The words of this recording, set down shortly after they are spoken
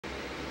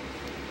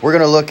We're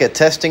going to look at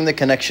testing the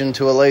connection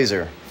to a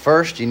laser.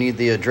 First, you need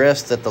the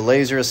address that the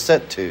laser is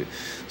set to.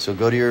 So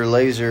go to your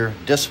laser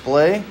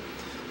display,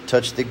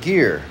 touch the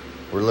gear.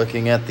 We're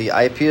looking at the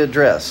IP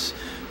address,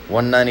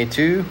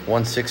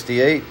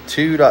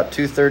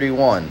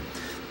 192.168.2.231.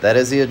 That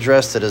is the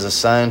address that is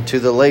assigned to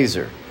the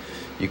laser.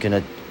 You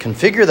can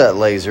configure that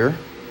laser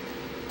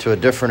to a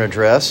different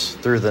address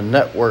through the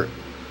network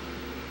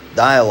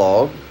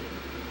dialog,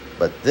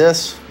 but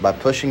this, by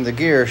pushing the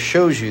gear,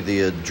 shows you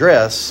the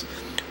address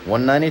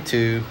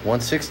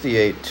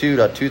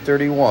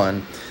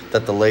 192.168.2.231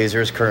 that the laser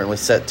is currently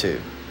set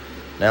to.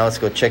 Now let's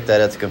go check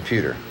that at the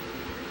computer.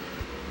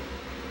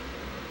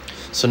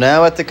 So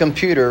now at the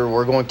computer,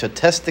 we're going to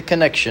test the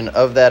connection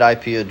of that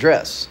IP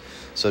address.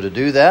 So to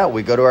do that,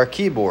 we go to our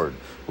keyboard.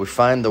 We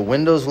find the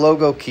Windows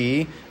logo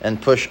key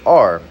and push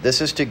R. This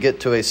is to get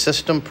to a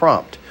system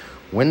prompt.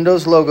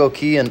 Windows logo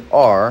key and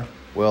R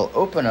will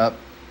open up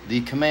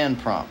the command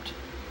prompt.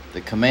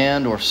 The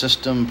command or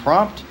system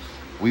prompt,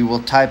 we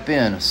will type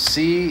in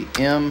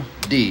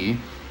CMD,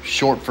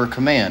 short for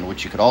command,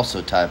 which you could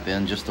also type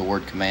in just the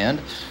word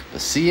command, the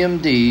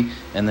CMD,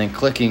 and then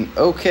clicking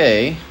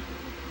OK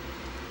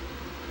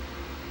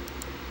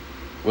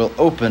will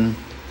open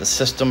the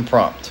system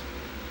prompt.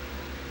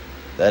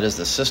 That is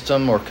the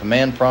system or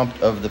command prompt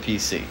of the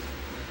PC.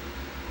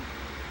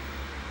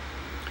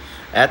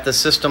 At the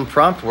system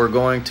prompt, we're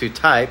going to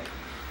type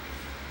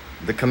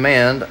the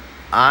command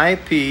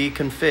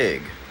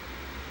IPCONFIG.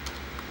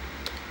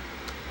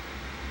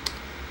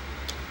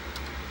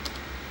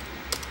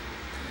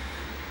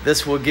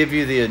 This will give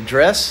you the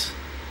address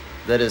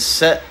that is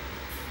set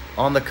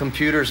on the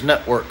computer's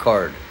network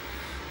card.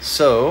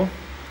 So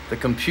the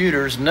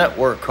computer's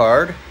network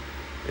card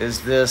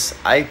is this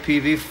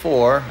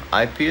IPv4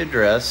 IP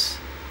address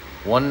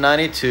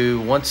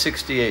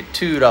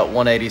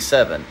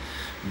 192.168.2.187.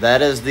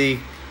 That is the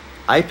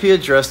IP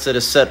address that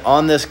is set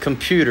on this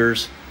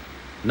computer's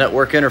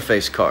network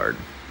interface card.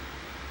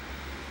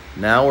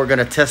 Now we're going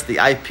to test the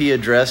IP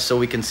address so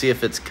we can see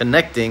if it's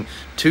connecting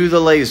to the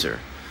laser.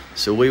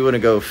 So we want to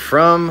go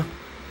from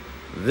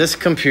this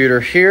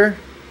computer here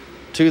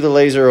to the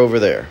laser over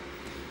there.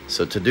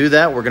 So to do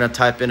that, we're going to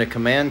type in a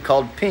command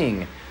called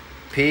ping,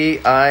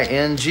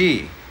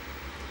 P-I-N-G,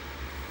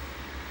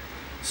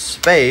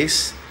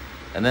 space,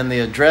 and then the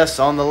address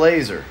on the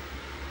laser,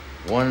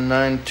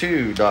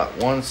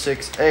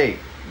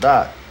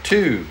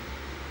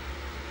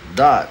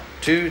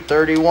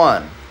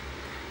 192.168.2.231.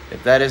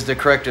 If that is the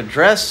correct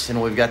address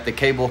and we've got the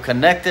cable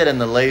connected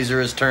and the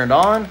laser is turned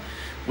on,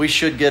 we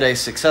should get a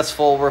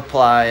successful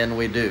reply, and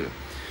we do.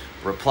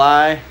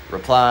 Reply,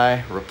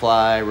 reply,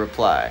 reply,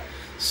 reply.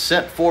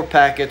 Sent 4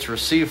 packets,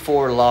 received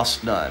 4,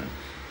 lost none.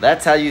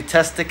 That's how you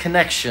test the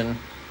connection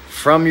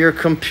from your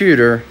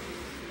computer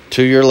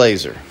to your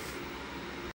laser.